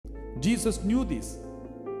Jesus knew this.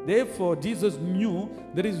 Therefore, Jesus knew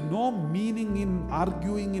there is no meaning in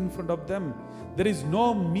arguing in front of them. There is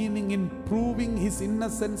no meaning in proving his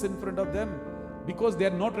innocence in front of them, because they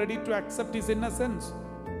are not ready to accept his innocence.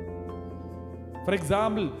 For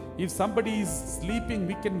example, if somebody is sleeping,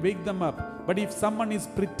 we can wake them up. But if someone is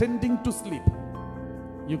pretending to sleep,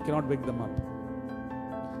 you cannot wake them up.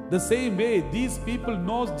 The same way, these people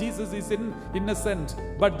know Jesus is innocent,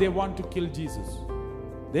 but they want to kill Jesus.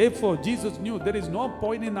 Therefore, Jesus knew there is no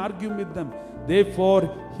point in arguing with them. Therefore,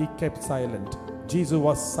 he kept silent. Jesus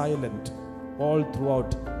was silent all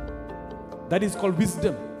throughout. That is called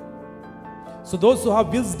wisdom. So those who have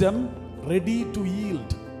wisdom, ready to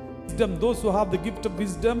yield. Wisdom, those who have the gift of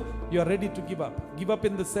wisdom, you are ready to give up. Give up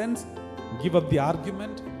in the sense, give up the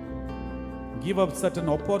argument, give up certain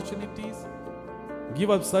opportunities,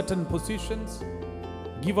 give up certain positions,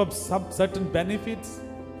 give up certain benefits,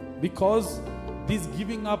 because this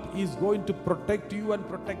giving up is going to protect you and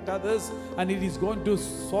protect others, and it is going to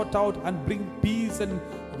sort out and bring peace and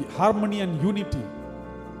harmony and unity.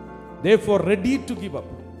 Therefore, ready to give up.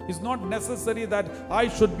 It's not necessary that I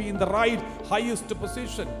should be in the right highest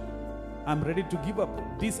position. I'm ready to give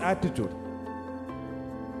up. This attitude.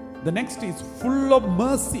 The next is full of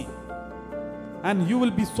mercy. And you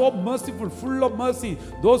will be so merciful, full of mercy.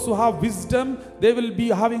 Those who have wisdom, they will be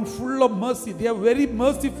having full of mercy. They are very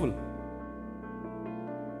merciful.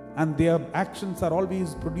 And their actions are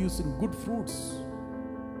always producing good fruits.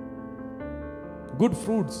 Good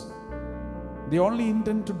fruits. They only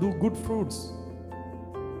intend to do good fruits.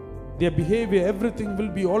 Their behavior, everything will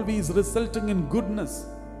be always resulting in goodness.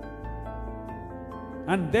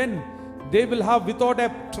 And then they will have without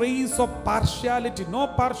a trace of partiality, no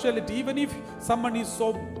partiality, even if someone is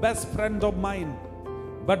so best friend of mine.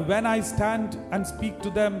 But when I stand and speak to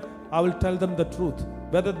them, I will tell them the truth.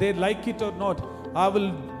 Whether they like it or not, I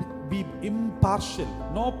will be impartial,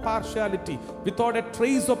 no partiality, without a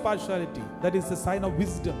trace of partiality. That is a sign of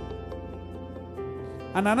wisdom.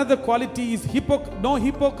 And another quality is no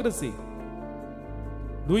hypocrisy.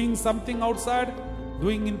 Doing something outside,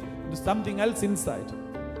 doing something else inside.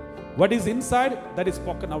 What is inside, that is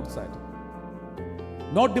spoken outside.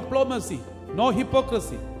 No diplomacy, no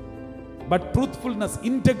hypocrisy, but truthfulness,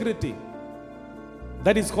 integrity.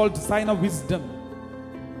 That is called sign of wisdom.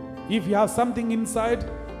 If you have something inside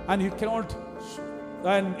and you cannot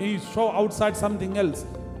and you show outside something else,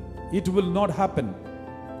 it will not happen.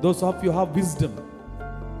 Those of you have wisdom.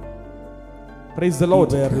 Praise the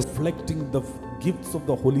Lord. We are reflecting the gifts of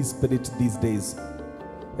the Holy Spirit these days.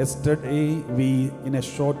 Yesterday, in a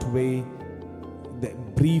short way,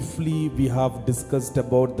 briefly, we have discussed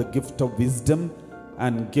about the gift of wisdom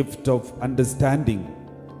and gift of understanding.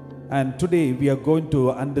 And today, we are going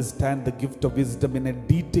to understand the gift of wisdom in a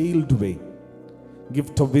detailed way.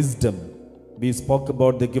 Gift of wisdom. We spoke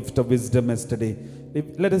about the gift of wisdom yesterday.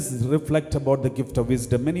 Let us reflect about the gift of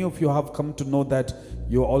wisdom. Many of you have come to know that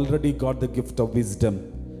you already got the gift of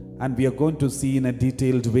wisdom. And we are going to see in a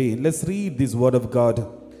detailed way. Let's read this word of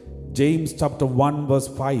God. James chapter 1 verse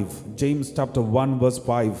 5. James chapter 1 verse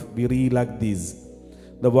 5. We read like this.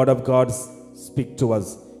 The word of God speaks to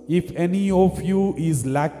us. If any of you is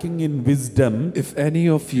lacking in wisdom. If any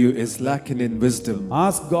of you is lacking in wisdom.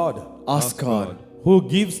 Ask God. Ask God. Who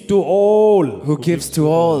gives to all. Who gives to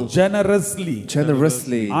all. Generously.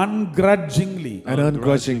 Generously. Ungrudgingly. And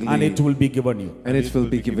ungrudgingly. And it will be given you. And it will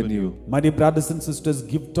be given you. My dear brothers and sisters,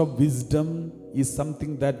 gift of wisdom is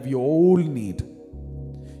something that we all need.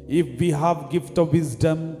 If we have gift of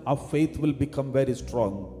wisdom, our faith will become very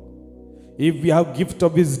strong. If we have gift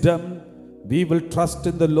of wisdom, we will trust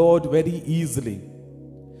in the Lord very easily.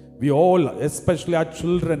 We all, especially our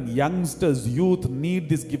children, youngsters, youth, need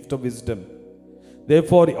this gift of wisdom.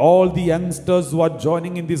 Therefore, all the youngsters who are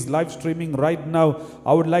joining in this live streaming right now,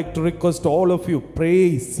 I would like to request all of you,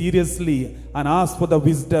 pray seriously and ask for the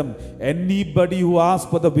wisdom. Anybody who asks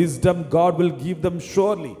for the wisdom, God will give them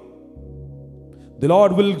surely. The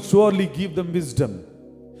Lord will surely give them wisdom.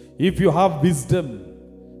 If you have wisdom,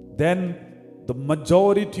 then the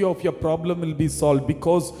majority of your problem will be solved,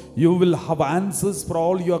 because you will have answers for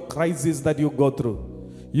all your crises that you go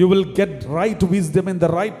through. You will get right wisdom in the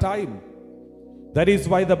right time. That is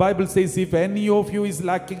why the Bible says, if any of you is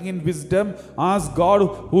lacking in wisdom, ask God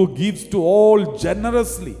who gives to all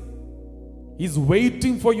generously. He's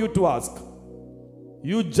waiting for you to ask.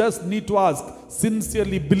 You just need to ask,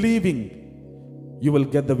 sincerely believing. You will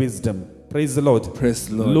get the wisdom. Praise the Lord. Praise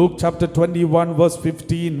the Lord. Luke chapter 21 verse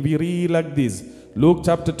 15. We read like this. Luke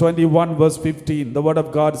chapter 21 verse 15. The word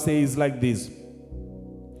of God says like this.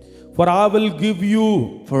 For I will give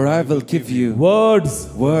you For I will give you words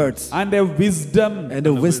words and a wisdom and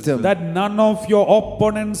a wisdom that none of your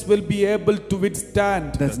opponents will be able to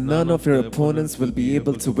withstand that none of your opponents will be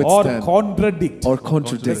able to or withstand contradict. or Let's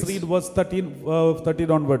contradict. read verse 13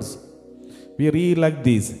 onwards. We read like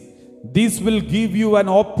this. This will give you an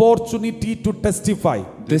opportunity to testify.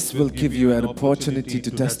 This will give you an opportunity to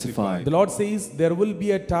testify. The Lord says there will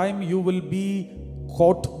be a time you will be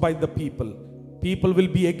caught by the people. People will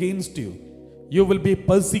be against you. You will be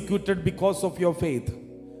persecuted because of your faith.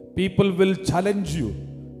 People will challenge you.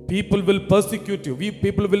 People will persecute you.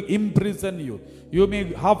 People will imprison you. You may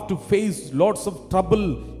have to face lots of trouble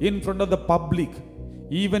in front of the public.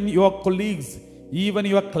 Even your colleagues, even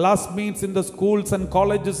your classmates in the schools and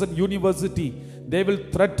colleges and university, they will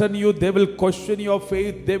threaten you, they will question your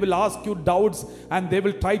faith, they will ask you doubts, and they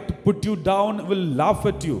will try to put you down, will laugh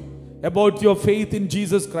at you about your faith in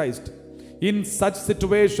Jesus Christ. In such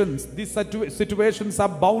situations, these situations are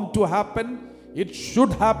bound to happen. It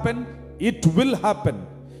should happen. It will happen.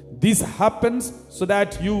 This happens so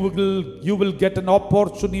that you will get an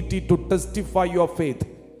opportunity to testify your faith.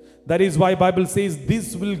 That is why Bible says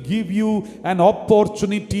this will give you an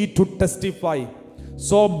opportunity to testify.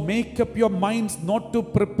 So make up your minds not to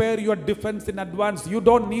prepare your defense in advance. You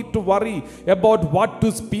don't need to worry about what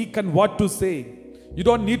to speak and what to say. You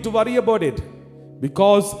don't need to worry about it.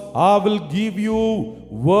 Because I will give you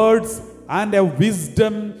words and a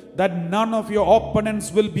wisdom that none of your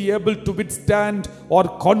opponents will be able to withstand or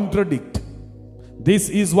contradict. This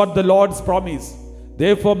is what the Lord's promise.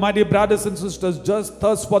 Therefore, my dear brothers and sisters, just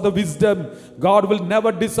thirst for the wisdom. God will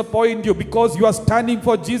never disappoint you because you are standing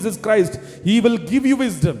for Jesus Christ. He will give you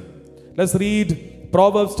wisdom. Let's read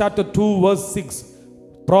Proverbs chapter 2 verse 6.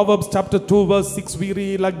 Proverbs chapter 2 verse 6, we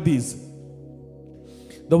read like this.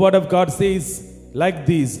 The word of God says like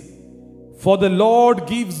this. For the Lord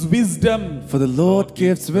gives wisdom. For the Lord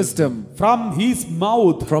gives wisdom. From his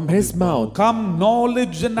mouth. From his mouth Come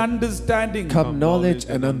knowledge and understanding. come knowledge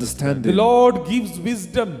and understanding. The Lord gives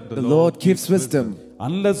wisdom. The Lord gives wisdom.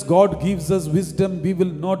 Unless God gives us wisdom, we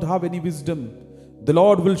will not have any wisdom. The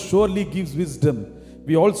Lord will surely give wisdom.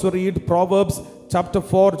 We also read Proverbs chapter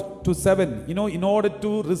 4 to 7. In order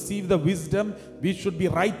to receive the wisdom, we should be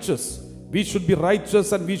righteous. We should be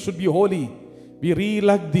righteous and we should be holy. We read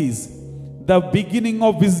like this. The beginning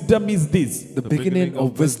of wisdom is this. The beginning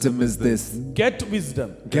of wisdom is this. Get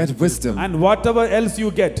wisdom. Get wisdom. And whatever else you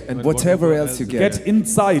get. And whatever else you Get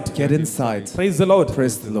insight. get insight. Praise the Lord.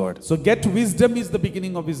 Praise the Lord. So get wisdom is the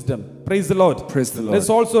beginning of wisdom. Praise the Lord. Praise the Lord. Let's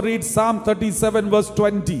also read Psalm 37 verse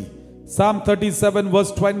 20. Psalm 37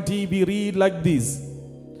 verse 20, we read like this.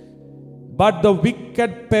 But the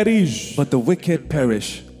wicked perish. But the wicked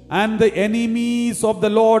perish. And the enemies of the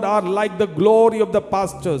Lord are like the glory of the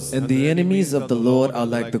pastures. And the enemies of the Lord are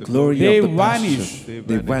like the glory They of the vanish. pasture.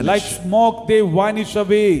 They vanish. Like smoke they vanish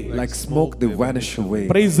away. Like smoke they vanish away.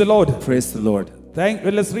 Praise the Lord. Praise the Lord.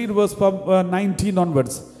 Let's read verse from 19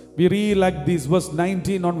 onwards. We read like this, verse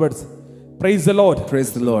 19 onwards. Praise the Lord.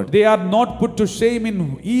 Praise the Lord. They are not put to shame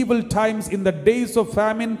in evil times. In the days of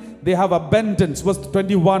famine, they have abundance. Verse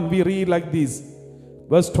 21, we read like this.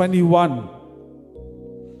 Verse 21.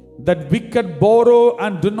 That wicked borrow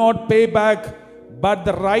and do not pay back, but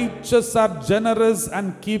the righteous are generous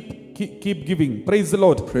and keep giving. Praise the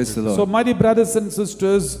Lord. Praise the Lord. So, my dear brothers and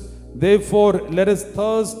sisters, therefore, let us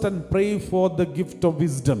thirst and pray for the gift of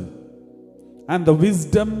wisdom. And the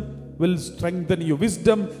wisdom will strengthen you.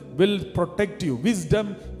 Wisdom will protect you.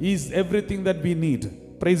 Wisdom is everything that we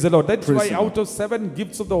need. Praise the Lord. That's Praise why the out of 7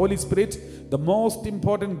 gifts of the Holy Spirit, the most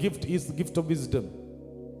important gift is the gift of wisdom.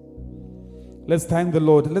 Let's thank the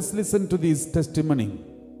Lord. Let's listen to this testimony.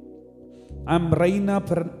 I'm Raina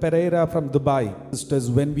Pereira from Dubai.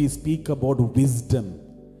 Sisters, when we speak about wisdom,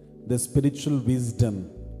 the spiritual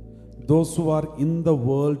wisdom, those who are in the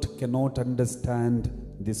world cannot understand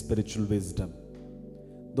the spiritual wisdom.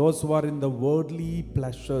 Those who are in the worldly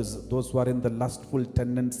pleasures, those who are in the lustful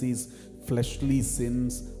tendencies, fleshly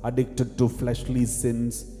sins, addicted to fleshly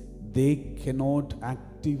sins, they cannot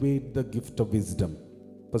activate the gift of wisdom,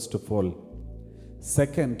 first of all.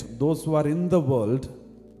 Second, those who are in the world,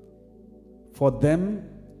 for them,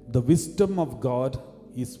 the wisdom of God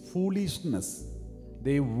is foolishness.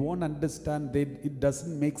 They won't understand, it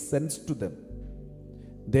doesn't make sense to them.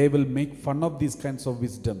 They will make fun of these kinds of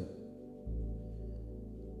wisdom.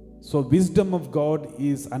 So, wisdom of God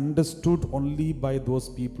is understood only by those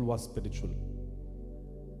people who are spiritual.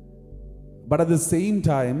 But at the same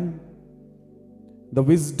time, the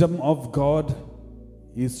wisdom of God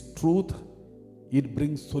is truth. It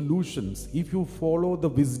brings solutions. If you follow the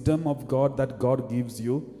wisdom of God that God gives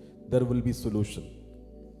you, there will be solution.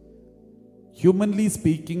 Humanly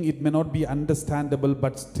speaking, it may not be understandable,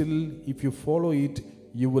 but still, if you follow it,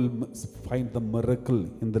 you will find the miracle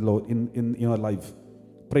in the Lord in your life.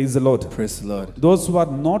 Praise the Lord. Praise the Lord. Those who are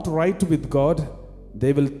not right with God,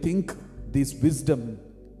 they will think this wisdom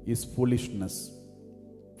is foolishness.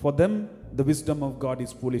 For them, the wisdom of God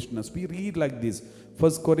is foolishness. We read like this.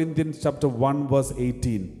 1 Corinthians chapter 1 verse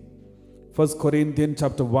 18. 1 Corinthians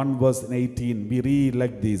chapter 1 verse 18. We read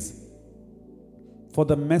like this. For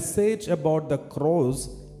the message about the cross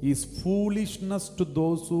is foolishness to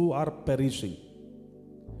those who are perishing.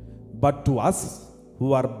 But to us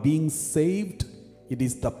who are being saved, it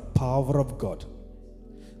is the power of God.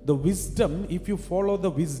 The wisdom, if you follow the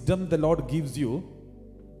wisdom the Lord gives you,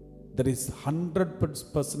 there is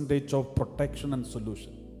 100% of protection and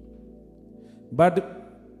solution. But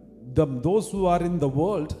those who are in the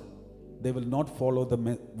world, they will not follow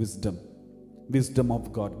the wisdom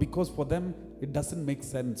of God, because for them it doesn't make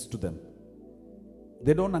sense to them.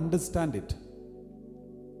 They don't understand it.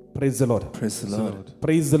 Praise the Lord. Praise the Lord.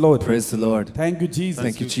 Praise the Lord. Praise the Lord. Thank you, Jesus.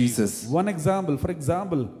 Thank you, Jesus. One example, for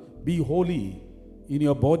example, be holy in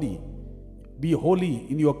your body. Be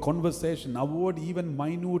holy in your conversation. Avoid even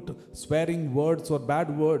minute swearing words or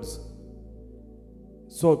bad words.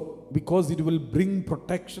 So, because it will bring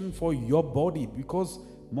protection for your body. Because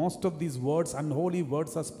most of these words, unholy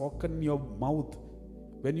words, are spoken in your mouth.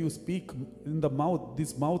 When you speak in the mouth,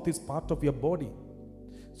 this mouth is part of your body.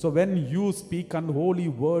 So when you speak unholy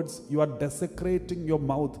words, you are desecrating your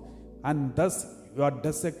mouth, and thus you are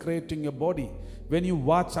desecrating your body. When you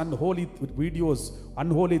watch unholy videos,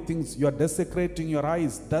 unholy things, you are desecrating your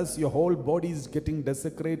eyes. Thus your whole body is getting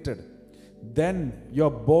desecrated. Then your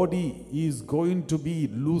body is going to be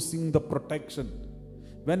losing the protection.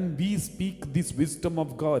 When we speak this wisdom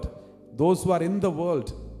of God, those who are in the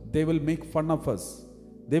world, they will make fun of us.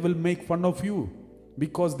 They will make fun of you,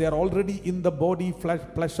 because they are already in the body,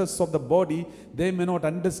 pleasures of the body. They may not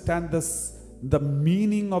understand the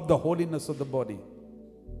meaning of the holiness of the body.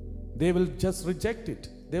 They will just reject it.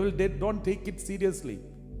 They don't take it seriously.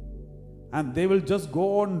 And they will just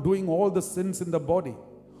go on doing all the sins in the body.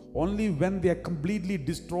 Only when they are completely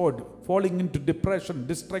destroyed, falling into depression,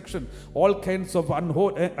 distraction, all kinds of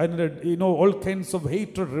all kinds of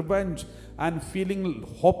hatred, revenge, and feeling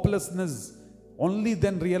hopelessness, only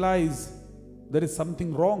then realize there is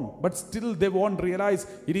something wrong. But still they won't realize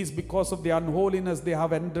it is because of the unholiness they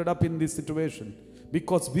have ended up in this situation.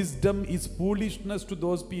 Because wisdom is foolishness to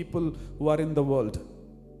those people who are in the world.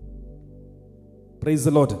 Praise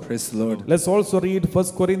the Lord. Praise the Lord. Let's also read 1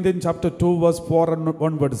 Corinthians chapter 2 verse 4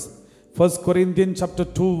 onwards. 1 Corinthians chapter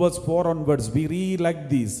 2 verse 4 onwards. We read like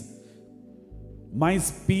this. My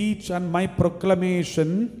speech and my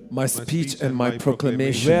proclamation My speech and my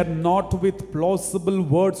proclamation were not with plausible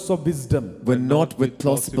words of wisdom, were not with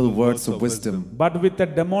plausible words of wisdom, but with a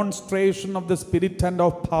demonstration of the Spirit and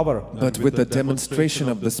of power. but with a demonstration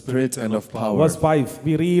of the Spirit and of power. Verse 5,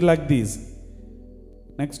 we read like this.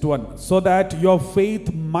 Next one. So that your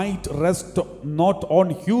faith might rest not on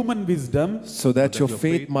human wisdom, So that your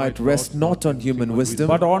faith might rest not on human wisdom,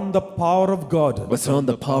 but on the power of God. but on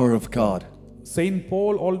the power of God. Saint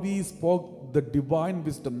Paul always spoke the divine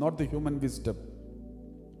wisdom, not the human wisdom.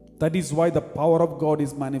 That is why the power of God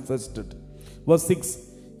is manifested. Verse 6.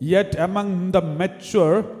 Yet among the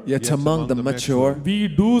mature, Yet among the mature, we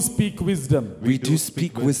do speak wisdom, we do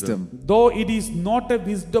speak wisdom, though it is not a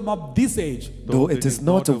wisdom of this age, though it is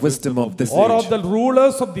not a wisdom of this or of age, the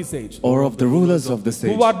rulers of this age, or of the rulers of this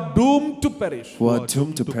age, who are doomed to perish. who are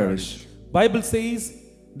doomed to perish. Bible says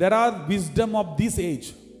there are wisdom of this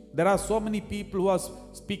age. There are so many people who are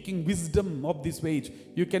speaking wisdom of this age.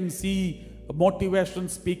 You can see motivation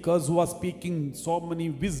speakers who are speaking so many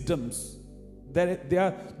wisdoms.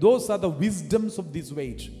 Those are the wisdoms of this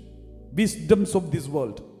age, wisdoms of this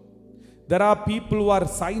world. There are people who are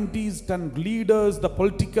scientists and leaders, the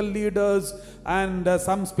political leaders, and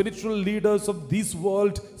some spiritual leaders of this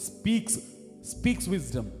world speaks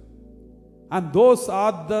wisdom. And those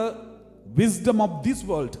are the wisdom of this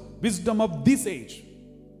world, wisdom of this age.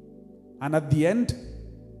 And at the end,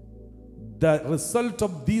 the result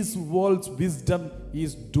of this world's wisdom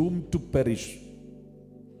is doomed to perish.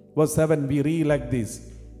 Verse 7, we read like this.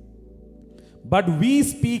 But we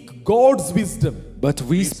speak God's wisdom, But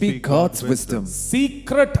we speak God's wisdom,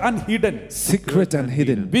 secret and hidden, secret and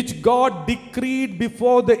hidden, which God decreed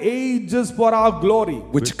before the ages for our glory.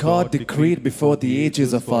 which God decreed before the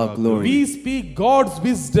ages of our glory. We speak God's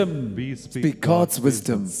wisdom, Speak God's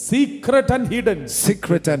wisdom, secret and hidden,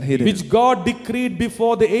 secret and hidden, which God decreed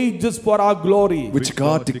before the ages for our glory. which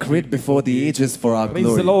God decreed before the ages for our Praise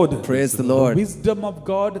glory. the Lord. Praise the Lord. Wisdom of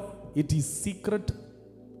God, it is secret,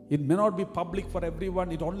 It may not be public for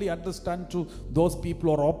everyone. It only understand to those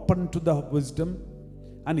people who are open to the wisdom.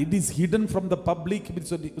 And it is hidden from the public.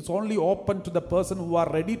 It's only open to the person who are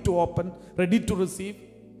ready to open, ready to receive.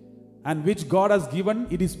 And which God has given,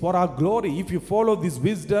 it is for our glory. If you follow this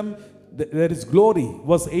wisdom, there is glory.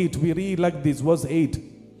 Verse 8, we read like this, verse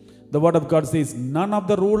 8. The word of God says, none of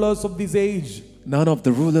the rulers of this age, none of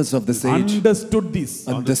the rulers of this age understood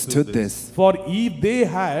this. For if they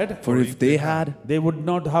had, they would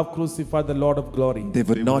not have crucified the Lord of glory. They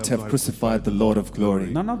would not have crucified the Lord of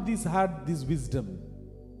glory. None of these had this wisdom.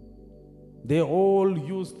 They all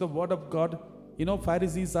used the word of God. You know,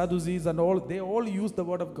 Pharisees, Sadducees and all, they all used the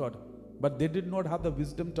word of God. But they did not have the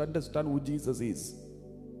wisdom to understand who Jesus is.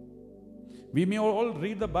 We may all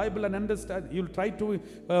read the Bible and understand. You'll try to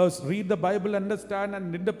read the Bible, understand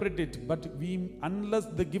and interpret it. But unless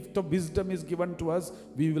the gift of wisdom is given to us,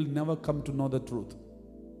 we will never come to know the truth.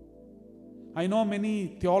 I know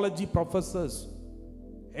many theology professors,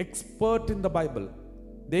 expert in the Bible.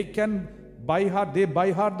 They can by heart the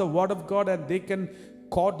word of God, and they can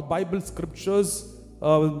quote Bible scriptures,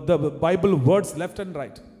 the Bible words left and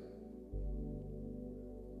right.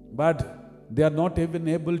 But they are not even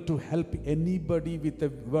able to help anybody with a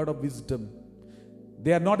word of wisdom.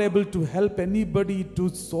 They are not able to help anybody to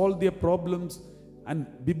solve their problems, and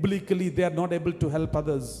biblically they are not able to help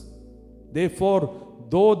others. Therefore,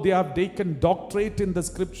 though they have taken doctorate in the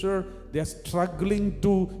scripture, they are struggling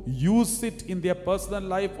to use it in their personal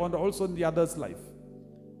life and also in the other's life.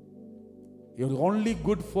 You're only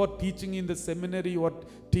good for teaching in the seminary or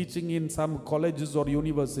teaching in some colleges or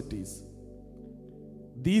universities.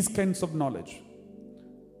 These kinds of knowledge.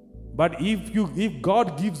 But if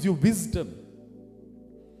God gives you wisdom,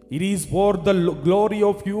 it is for the glory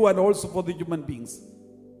of you and also for the human beings.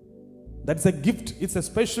 That's a gift. It's a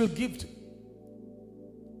special gift.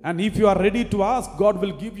 And if you are ready to ask, God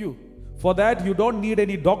will give you. For that, you don't need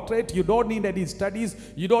any doctorate, you don't need any studies,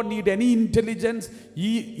 you don't need any intelligence.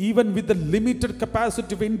 Even with the limited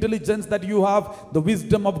capacity of intelligence that you have, the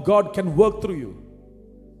wisdom of God can work through you.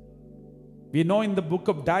 We know in the book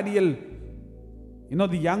of Daniel,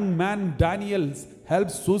 the young man Daniel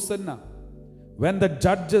helped Susanna. When the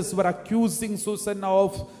judges were accusing Susanna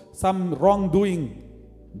of some wrongdoing,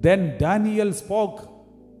 then Daniel spoke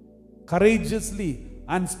courageously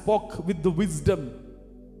and spoke with the wisdom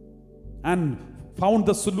and found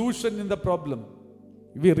the solution in the problem.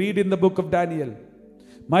 We read in the book of Daniel.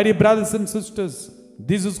 My dear brothers and sisters,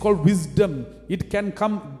 this is called wisdom. It can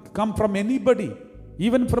come from anybody,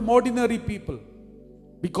 even from ordinary people,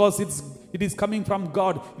 because it is coming from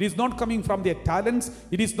God. It is not coming from their talents.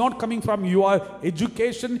 It is not coming from your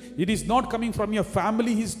education. It is not coming from your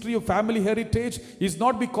family history or family heritage. It is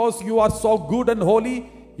not because you are so good and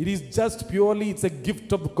holy. It is just purely, it's a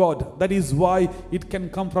gift of God. That is why it can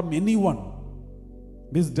come from anyone.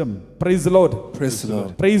 Wisdom. Praise the Lord. Praise the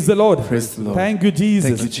Lord. Praise the Lord. Praise the Lord. Thank you, Jesus.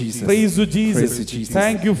 Thank you, Jesus. Praise you, Jesus. Praise you, Jesus.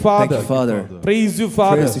 Thank you, Father. Thank you, Father. Praise you,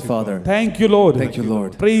 Father. Praise you, Father. Thank you, Lord. Thank you,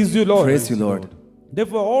 Lord. Praise you, Lord. Praise you, Lord.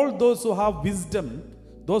 Therefore, all those who have wisdom,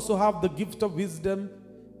 those who have the gift of wisdom,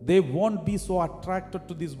 they won't be so attracted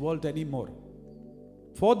to this world anymore.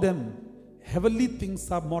 For them, heavenly things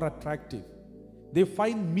are more attractive. They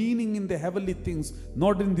find meaning in the heavenly things,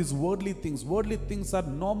 not in these worldly things. Worldly things are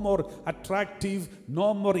no more attractive,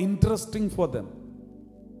 no more interesting for them.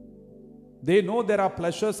 They know there are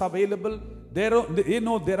pleasures available. They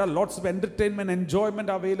know there are lots of entertainment, enjoyment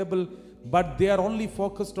available. But they are only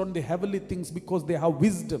focused on the heavenly things because they have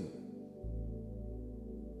wisdom.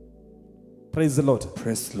 Praise the Lord.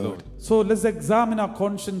 Praise the Lord. So let's examine our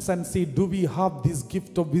conscience and see, do we have this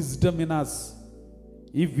gift of wisdom in us?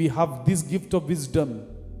 If we have this gift of wisdom,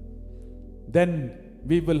 then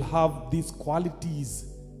we will have these qualities,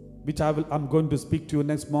 which I'm going to speak to you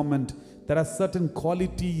next moment. There are certain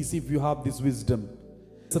qualities if you have this wisdom.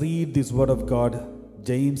 Let's read this word of God.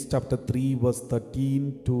 James chapter 3 verse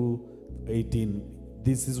 13 to 18.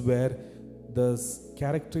 This is where the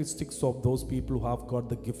characteristics of those people who have got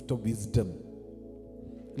the gift of wisdom.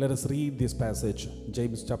 Let us read this passage.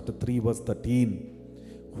 James chapter 3 verse 13.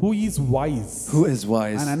 Who is wise? Who is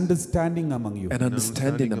wise? And understanding among you. And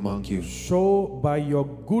understanding among you. Show by your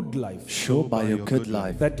good life. Show by your good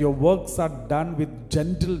life. That your works are done with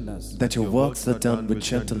gentleness. That your works are done with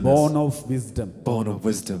gentleness. Born of wisdom. Born of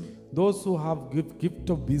wisdom. Those who have gift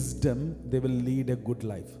of wisdom, they will lead a good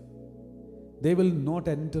life. They will not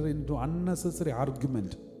enter into unnecessary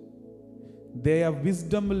argument. Their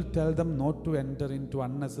wisdom will tell them not to enter into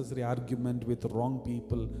unnecessary argument with wrong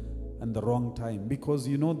people and the wrong time, because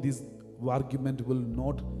this argument will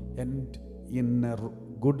not end in a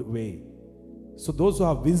good way. So those who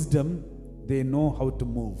have wisdom, they know how to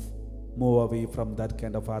move away from that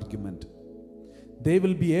kind of argument. They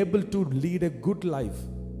will be able to lead a good life.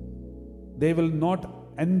 They will not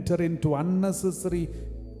enter into unnecessary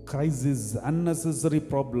crises, unnecessary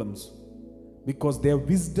problems, because their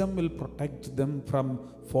wisdom will protect them from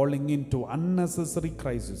falling into unnecessary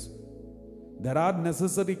crises. There are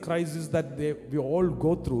necessary crises that we all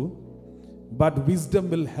go through, but wisdom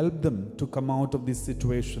will help them to come out of these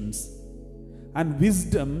situations. And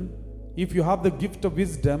wisdom, if you have the gift of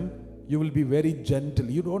wisdom, you will be very gentle.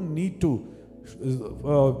 You don't need to,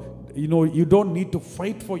 you don't need to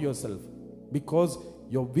fight for yourself, because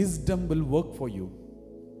your wisdom will work for you.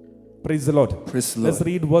 Praise the Lord. Praise the Lord. Let's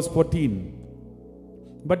read verse 14.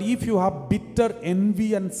 But if you have bitter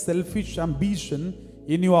envy and selfish ambition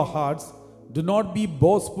in your hearts, do not be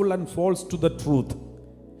boastful and false to the truth.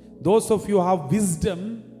 Those of you who have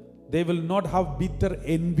wisdom, they will not have bitter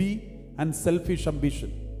envy and selfish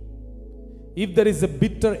ambition. If there is a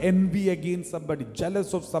bitter envy against somebody,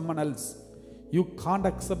 jealous of someone else, you can't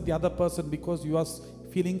accept the other person because you are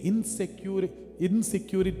feeling insecure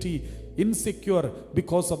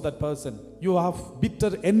because of that person. You have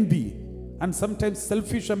bitter envy and sometimes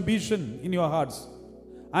selfish ambition in your hearts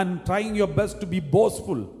and trying your best to be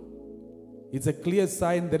boastful. It's a clear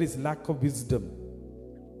sign there is lack of wisdom.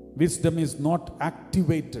 Wisdom is not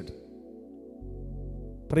activated.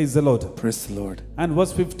 Praise the Lord. Praise the Lord. And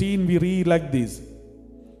verse 15 we read like this.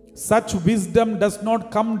 Such wisdom does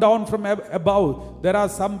not come down from above. There are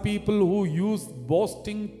some people who use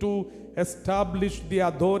boasting to establish the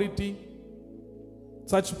authority.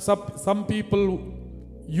 Some people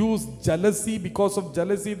use jealousy. Because of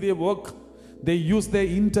jealousy they work. They use their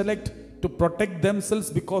intellect to protect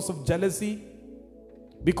themselves because of jealousy,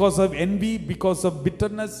 because of envy, because of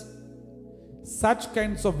bitterness. Such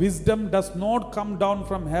kinds of wisdom does not come down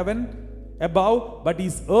from heaven above, but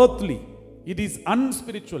is earthly. It is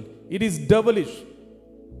unspiritual. It is devilish.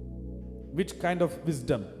 Which kind of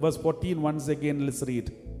wisdom? Verse 14 once again, let's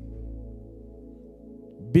read.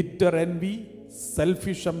 Bitter envy,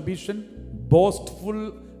 selfish ambition,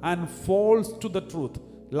 boastful and false to the truth,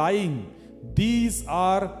 lying. These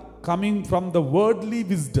are coming from the worldly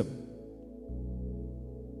wisdom.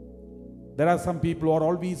 There are some people who are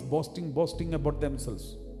always boasting about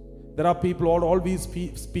themselves. There are people who are always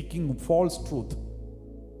speaking false truth.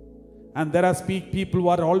 And there are people who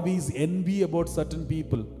are always envy about certain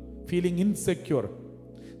people, feeling insecure.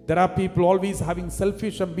 There are people always having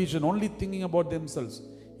selfish ambition, only thinking about themselves.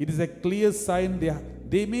 It is a clear sign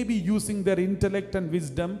they may be using their intellect and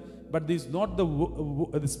wisdom, but this is not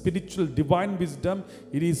the spiritual divine wisdom.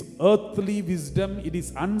 It is earthly wisdom. It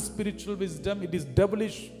is unspiritual wisdom. It is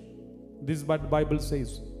devilish. This is what the Bible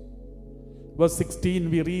says. Verse 16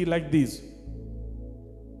 we read like this.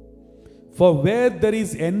 For where there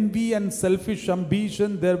is envy and selfish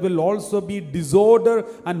ambition, there will also be disorder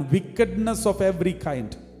and wickedness of every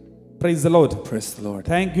kind. Praise the Lord. Praise the Lord.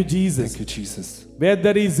 Thank you, Jesus. Thank you, Jesus. Where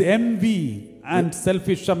there is envy and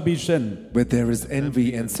selfish ambition, where there is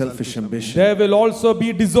envy and selfish ambition, there will also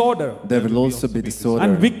be disorder. There will also be disorder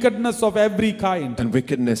and wickedness of every kind. And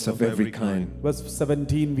wickedness of every kind. Verse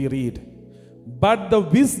 17 we read. But the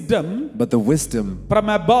wisdom from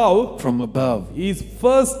above is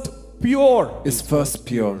first pure.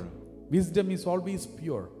 Wisdom is always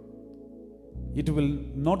pure. It will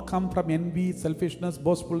not come from envy, selfishness,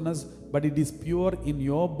 boastfulness, but it is pure in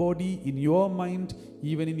your body, in your mind,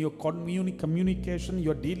 even in your communication,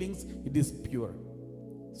 your dealings. It is pure.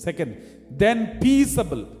 Second, then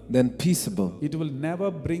peaceable. It will never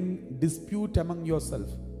bring dispute among yourself.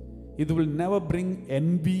 It will never bring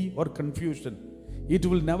envy or confusion. It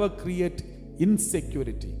will never create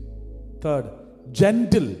insecurity. Third,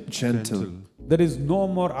 gentle. There is no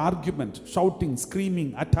more argument, shouting,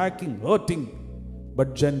 screaming, attacking, hurting,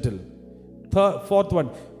 but gentle. Fourth one,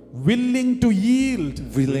 willing to yield.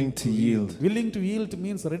 Willing to yield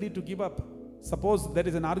means ready to give up. Suppose there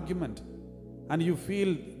is an argument and you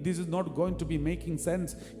feel this is not going to be making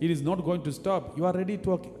sense, it is not going to stop. You are ready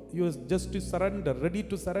to, you are just to surrender, ready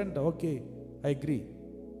to surrender. Okay, I agree.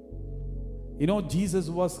 You know, Jesus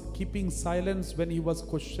was keeping silence when he was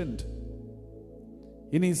questioned.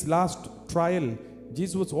 In his last trial,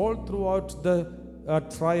 Jesus was all throughout the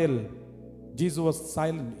trial, Jesus was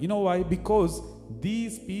silent. You know why? Because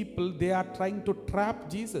these people, they are trying to trap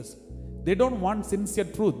Jesus. They don't want sincere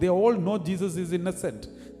truth. They all know Jesus is innocent.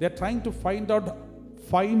 They are trying to find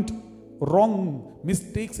wrong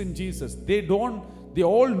mistakes in Jesus. They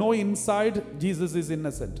all know inside Jesus is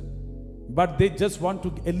innocent. But they just want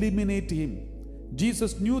to eliminate him.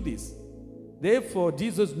 Jesus knew this. Therefore,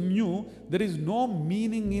 Jesus knew there is no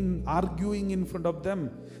meaning in arguing in front of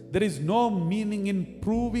them. There is no meaning in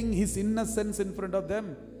proving his innocence in front of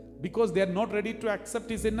them, because they are not ready to accept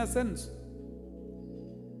his innocence.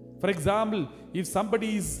 For example, if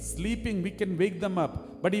somebody is sleeping, we can wake them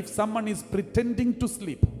up. But if someone is pretending to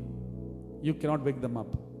sleep, you cannot wake them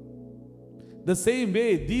up. The same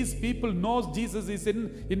way, these people know Jesus is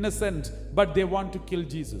innocent, but they want to kill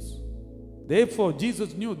Jesus. Therefore,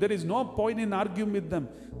 Jesus knew there is no point in arguing with them.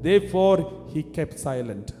 Therefore, he kept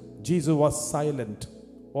silent. Jesus was silent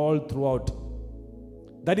all throughout.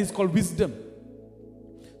 That is called wisdom.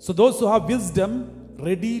 So those who have wisdom,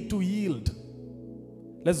 ready to yield.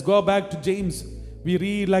 Let's go back to James. We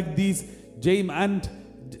read like this. James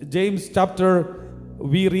chapter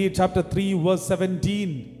 3 verse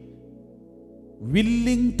 17.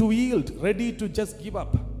 Willing to yield, ready to just give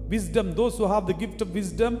up. Wisdom, those who have the gift of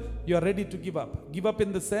wisdom, you are ready to give up. Give up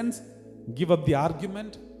in the sense, give up the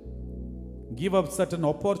argument, give up certain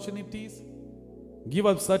opportunities, give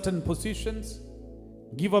up certain positions,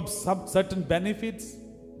 give up some certain benefits,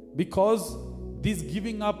 because this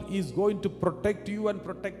giving up is going to protect you and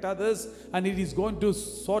protect others, and it is going to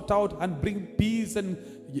sort out and bring peace and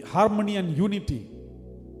harmony and unity.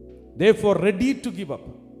 Therefore, ready to give up.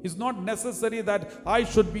 It's not necessary that I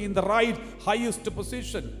should be in the right highest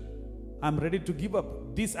position. I'm ready to give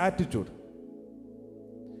up. This attitude.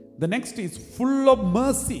 The next is full of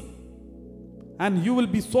mercy. And you will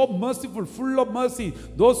be so merciful, full of mercy.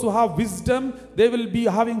 Those who have wisdom, they will be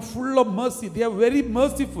having full of mercy. They are very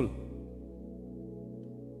merciful.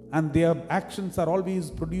 And their actions are always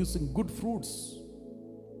producing good fruits.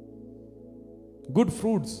 Good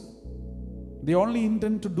fruits. They only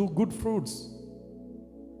intend to do good fruits.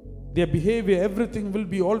 Their behavior, everything will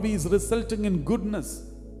be always resulting in goodness.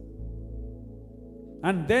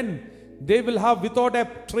 And then they will have without a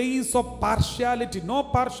trace of partiality, no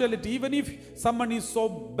partiality, even if someone is so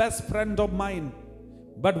best friend of mine.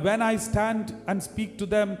 But when I stand and speak to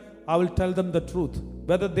them, I will tell them the truth.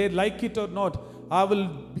 Whether they like it or not, I will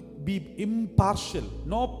be impartial,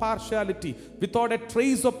 no partiality, without a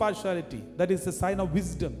trace of partiality. That is a sign of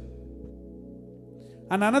wisdom.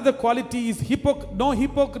 And another quality is no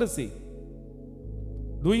hypocrisy.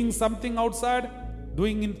 Doing something outside,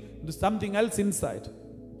 doing something else inside.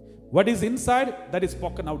 What is inside, that is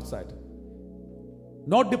spoken outside.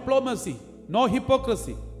 No diplomacy, no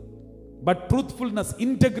hypocrisy, but truthfulness,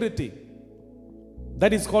 integrity.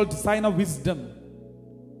 That is called sign of wisdom.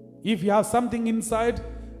 If you have something inside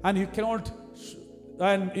and you cannot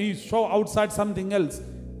and you show outside something else,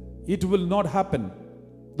 it will not happen.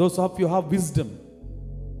 Those of you have wisdom.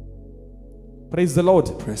 Praise the Lord.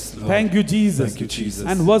 Praise the Lord. Thank you, Jesus. Thank you, Jesus.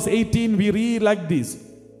 And verse 18, we read like this.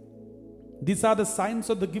 These are the signs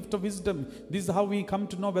of the gift of wisdom. This is how we come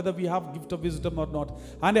to know whether we have gift of wisdom or not.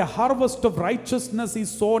 And a harvest of righteousness is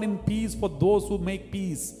sown in peace for those who make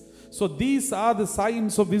peace. So these are the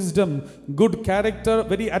signs of wisdom. Good character,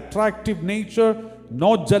 very attractive nature,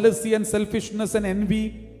 no jealousy and selfishness and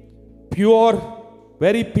envy, pure,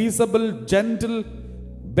 very peaceable, gentle,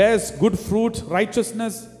 bears good fruit,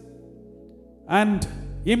 righteousness, and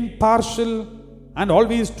impartial, and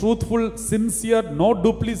always truthful, sincere, no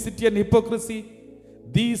duplicity and hypocrisy.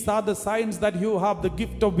 These are the signs that you have the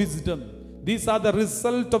gift of wisdom. These are the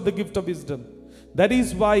result of the gift of wisdom. That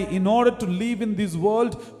is why in order to live in this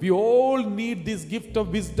world, we all need this gift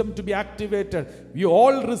of wisdom to be activated. We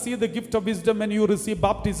all receive the gift of wisdom when you receive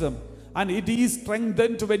baptism. And it is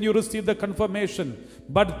strengthened when you receive the confirmation.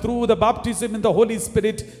 But through the baptism in the Holy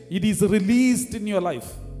Spirit, it is released in your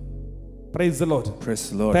life. Praise the Lord. Praise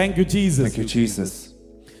the Lord. Thank you, Jesus. Thank you, Jesus.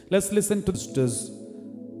 Let's listen to this.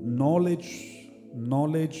 Knowledge.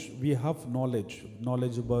 We have knowledge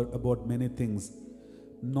about many things.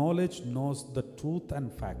 Knowledge knows the truth and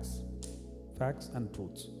facts and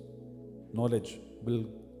truths. Knowledge will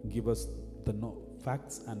give us the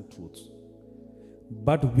facts and truths.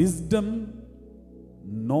 But wisdom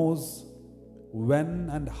knows when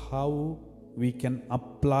and how we can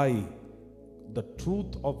apply the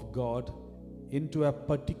truth of God into a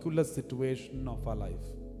particular situation of our life.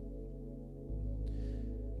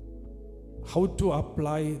 How to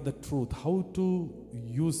apply the truth, how to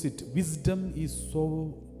use it. Wisdom is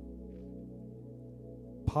so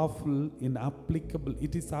powerful in applicable.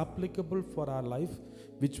 It is applicable for our life,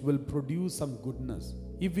 which will produce some goodness.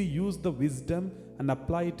 If we use the wisdom and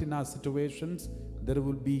apply it in our situations, there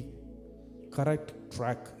will be correct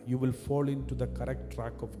track. You will fall into the correct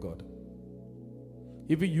track of God.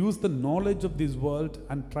 If you use the knowledge of this world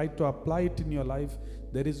and try to apply it in your life,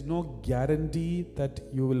 there is no guarantee that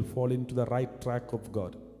you will fall into the right track of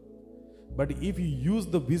God. But if you use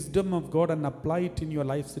the wisdom of God and apply it in your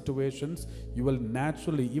life situations, you will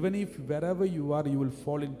naturally, even if wherever you are, you will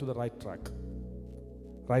fall into the right track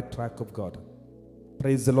of God.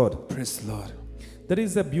 Praise the Lord. Praise the Lord. There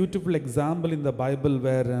is a beautiful example in the Bible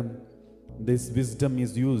where this wisdom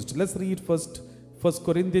is used. Let's read first 1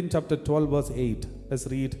 Corinthians chapter 12 verse 8. Let's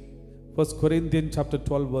read 1 Corinthians chapter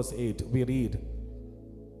 12 verse 8. We read,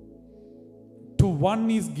 to one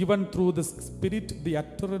is given through the Spirit the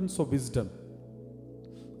utterance of wisdom,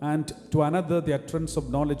 and to another the utterance of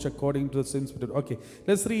knowledge according to the same Spirit. Okay,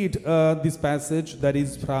 let's read this passage that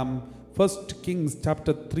is from 1 Kings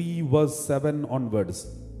chapter 3 verse 7 onwards.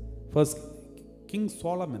 First, King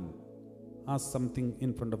Solomon asked something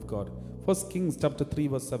in front of God. 1 Kings chapter 3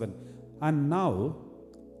 verse 7. And now,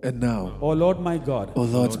 O Lord my God, O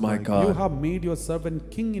Lord my God, you have made your servant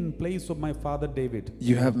king in place of my father David.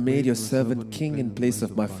 you have made your servant king in place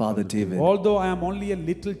of my father David. Although I am only a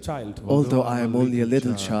little child, Although I am only a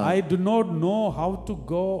little child, I do not know how to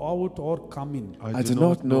go out or come in. I do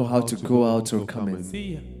not know how to go out or come in.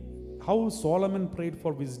 See how Solomon prayed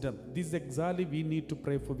for wisdom. This is exactly we need to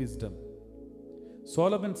pray for wisdom.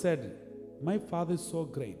 Solomon said, my father is so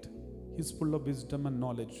great. He's full of wisdom and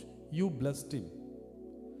knowledge. You blessed him.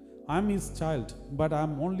 I'm his child, but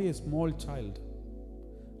I'm only a small child.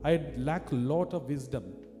 I lack a lot of wisdom.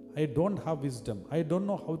 I don't have wisdom. I don't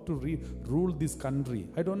know how to rule this country.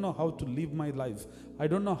 I don't know how to live my life. I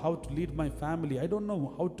don't know how to lead my family. I don't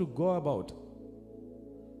know how to go about.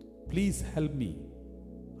 Please help me.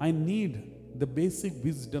 I need the basic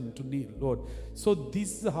wisdom to need, Lord. So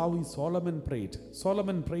this is how Solomon prayed.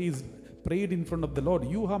 Solomon prayed in front of the Lord.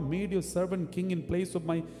 You have made your servant king in place of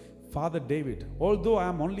my father David. Although I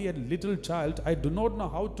am only a little child, I do not know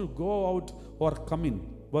how to go out or come in.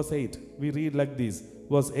 Verse 8. We read like this.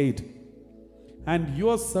 Verse 8. And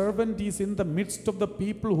your servant is in the midst of the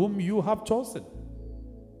people whom you have chosen.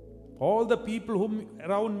 All the people whom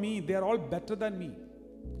around me, they are all better than me.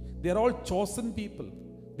 They are all chosen people.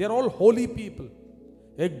 They are all holy people.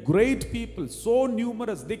 A great people, so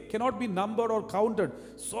numerous, they cannot be numbered or counted.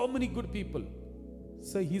 So many good people.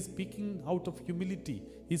 So he's speaking out of humility.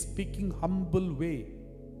 He's speaking humble way,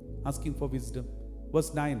 asking for wisdom.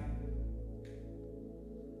 Verse 9.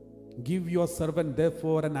 Give your servant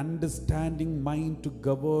therefore an understanding mind to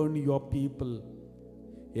govern your people,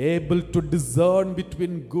 able to discern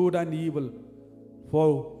between good and evil.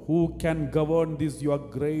 For who can govern this your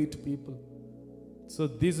great people? So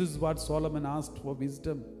this is what Solomon asked for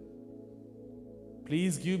wisdom.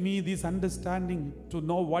 Please give me this understanding to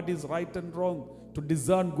know what is right and wrong, to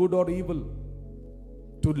discern good or evil,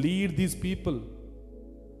 to lead these people.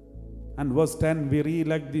 And verse 10 we read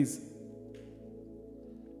like this.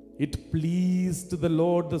 It pleased the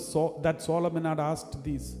Lord that Solomon had asked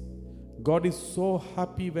this. God is so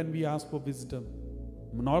happy when we ask for wisdom.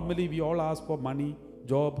 Normally we all ask for money,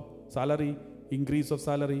 job, salary, increase of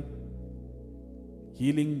salary,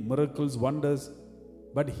 healing, miracles, wonders.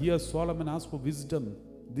 But here Solomon asked for wisdom.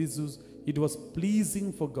 It was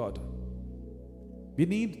pleasing for God. We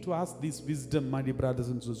need to ask this wisdom, my dear brothers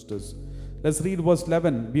and sisters. Let's read verse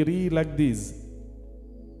 11. We read like this.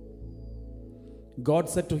 God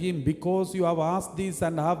said to him, because you have asked this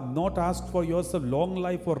and have not asked for yourself long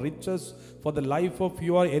life or riches for the life of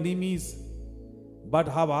your enemies, but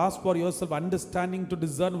have asked for yourself understanding to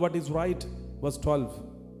discern what is right. Verse 12.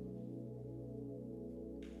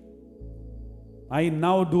 I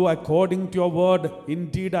now do according to your word.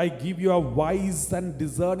 Indeed, I give you a wise and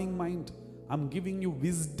discerning mind. I'm giving you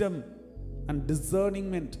wisdom and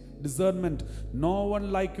discernment. No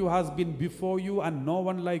one like you has been before you, and no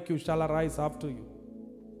one like you shall arise after you.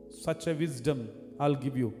 Such a wisdom I'll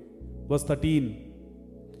give you. Verse 13.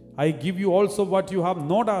 I give you also what you have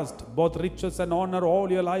not asked, both riches and honor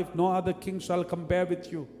all your life. No other king shall compare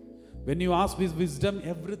with you. When you ask with wisdom,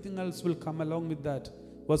 everything else will come along with that.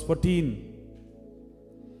 Verse 14.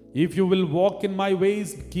 If you will walk in my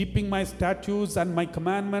ways, keeping my statutes and my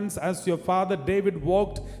commandments as your father David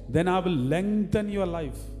walked, then I will lengthen your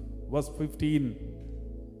life. Verse 15.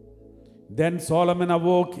 Then Solomon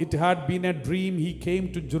awoke. It had been a dream. He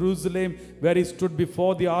came to Jerusalem, where he stood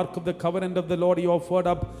before the ark of the covenant of the Lord. He offered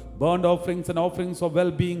up burnt offerings and offerings of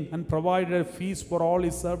well-being and provided a feast for all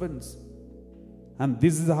his servants. And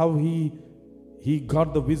this is how he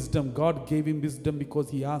got the wisdom. God gave him wisdom because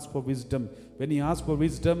he asked for wisdom. When he asked for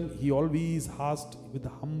wisdom, he always asked with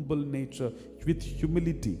humble nature, with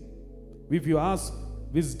humility. If you ask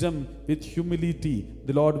wisdom with humility,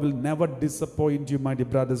 the Lord will never disappoint you, my dear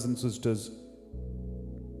brothers and sisters.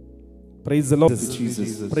 Praise the Lord.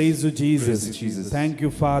 Jesus. Praise you, Jesus. Praise you, Jesus. Thank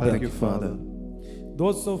you, Father. Thank you, Father.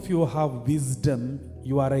 Those of you who have wisdom,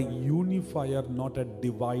 You are a unifier, not a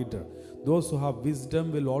divider. Those who have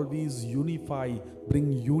wisdom will always unify,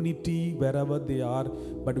 bring unity wherever they are,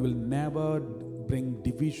 but will never bring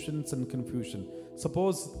divisions and confusion.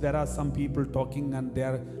 Suppose there are some people talking and they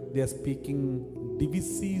are speaking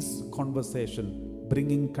divisive conversation,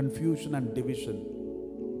 bringing confusion and division.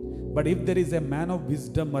 But if there is a man of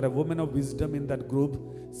wisdom or a woman of wisdom in that group,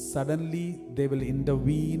 suddenly they will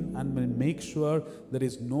intervene and will make sure there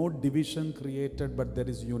is no division created, but there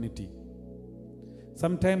is unity.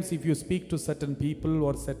 Sometimes if you speak to certain people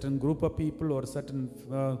or certain group of people or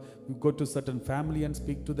you go to certain family and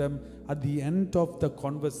speak to them, at the end of the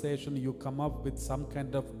conversation you come up with some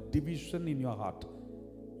kind of division in your heart.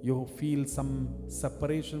 You feel some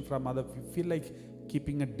separation from other, you feel like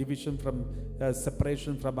keeping a division from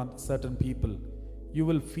separation from certain people. You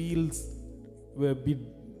will feel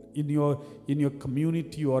in your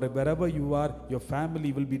community or wherever you are, your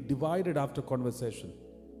family will be divided after conversation.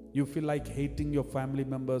 You feel like hating your family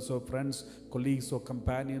members or friends, colleagues or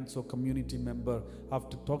companions or community member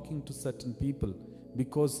after talking to certain people,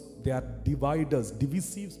 because they are dividers.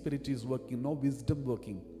 Divisive spirit is working, no wisdom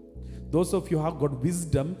working. Those of you who have got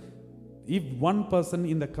wisdom, if one person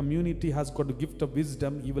in the community has got a gift of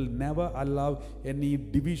wisdom, he will never allow any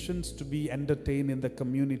divisions to be entertained in the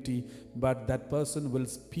community, but that person will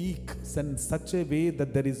speak in such a way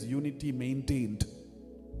that there is unity maintained.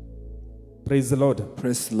 Praise the Lord.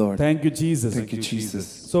 Praise the Lord. Thank you, Jesus. Thank you, Jesus.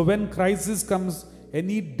 So when crisis comes,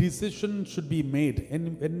 any decision should be made.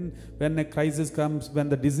 And when a crisis comes, when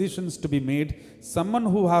the decisions to be made, someone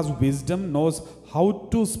who has wisdom knows how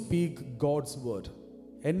to speak God's word.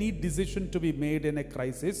 Any decision to be made in a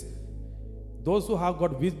crisis, those who have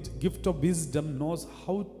got gift of wisdom knows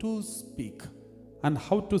how to speak and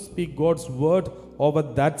how to speak God's word over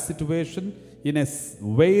that situation in a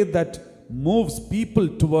way that moves people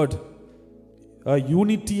toward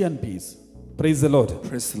unity and peace. Praise the Lord.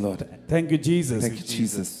 Praise the Lord. Thank you, Jesus. Thank you,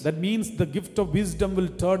 Jesus. That means the gift of wisdom will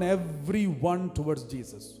turn everyone towards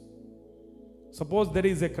Jesus. Suppose there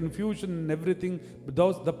is a confusion in everything, but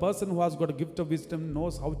the person who has got a gift of wisdom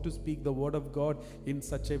knows how to speak the word of God in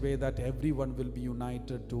such a way that everyone will be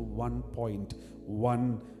united to one point,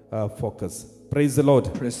 one focus. Praise the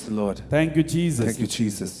Lord. Praise the Lord. Thank you, Jesus. Thank you,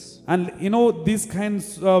 Jesus. And these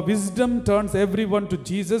kinds of wisdom turns everyone to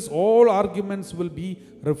Jesus. All arguments will be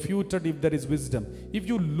refuted if there is wisdom. If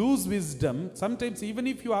you lose wisdom, sometimes even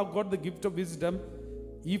if you have got the gift of wisdom,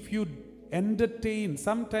 if you entertain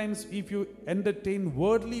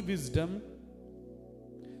worldly wisdom,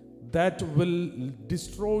 that will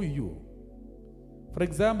destroy you. For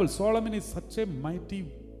example, Solomon is such a mighty,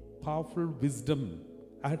 powerful wisdom.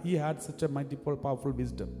 He had such a mighty, powerful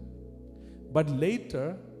wisdom. But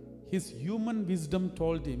later, his human wisdom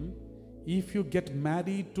told him, if you get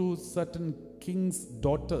married to certain king's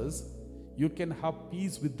daughters, you can have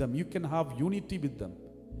peace with them. You can have unity with them.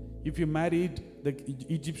 If you married the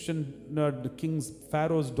Egyptian, the king's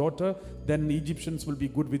Pharaoh's daughter, then the Egyptians will be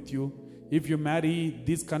good with you. If you marry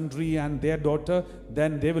this country and their daughter,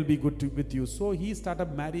 then they will be good with you. So he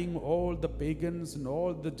started marrying all the pagans and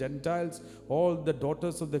all the Gentiles, all the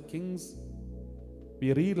daughters of the kings.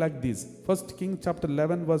 We read like this. 1 Kings chapter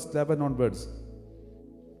 11 verse 11 onwards.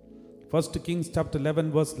 1 Kings chapter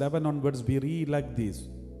 11 verse 11 onwards, we read like this.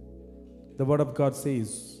 The word of God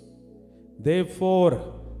says,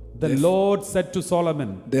 Therefore the Lord said to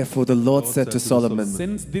Solomon,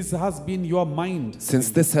 Since this has been your mind,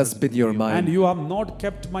 and you have not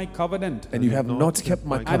kept my covenant,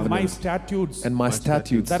 and my statutes,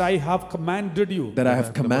 that I have commanded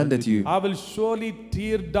you, I will surely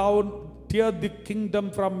tear the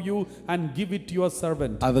kingdom from you and give it to your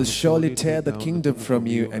servant. I will surely tear the kingdom from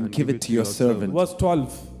you and give it to your servant. Verse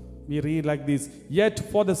 12. We read like this. Yet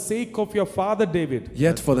for the sake of your father David,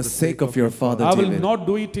 I will not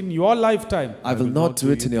do it in your lifetime. I will not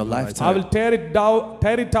do it in your lifetime. I will tear it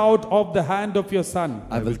out of the hand of your son.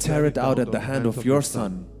 I will tear it out at the hand of your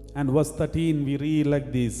son. And verse 13 we read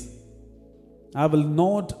like this. I will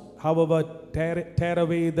not, however, tear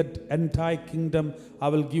away the entire kingdom. I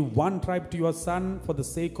will give one tribe to your son for the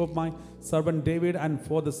sake of my servant David and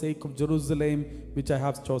for the sake of Jerusalem, which I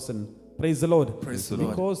have chosen. Praise the Lord. Praise the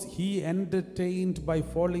Lord. Because he entertained by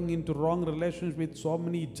falling into wrong relations with so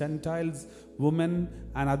many Gentiles, women,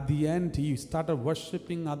 and at the end he started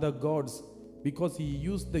worshipping other gods. Because he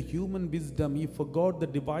used the human wisdom, he forgot the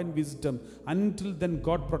divine wisdom. Until then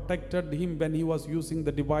God protected him when he was using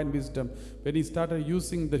the divine wisdom. When he started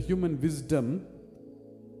using the human wisdom,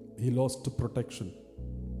 he lost protection.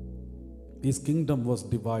 His kingdom was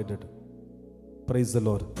divided. Praise the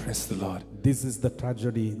Lord. Praise the Lord. This is the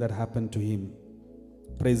tragedy that happened to him.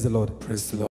 Praise the Lord. Praise the Lord.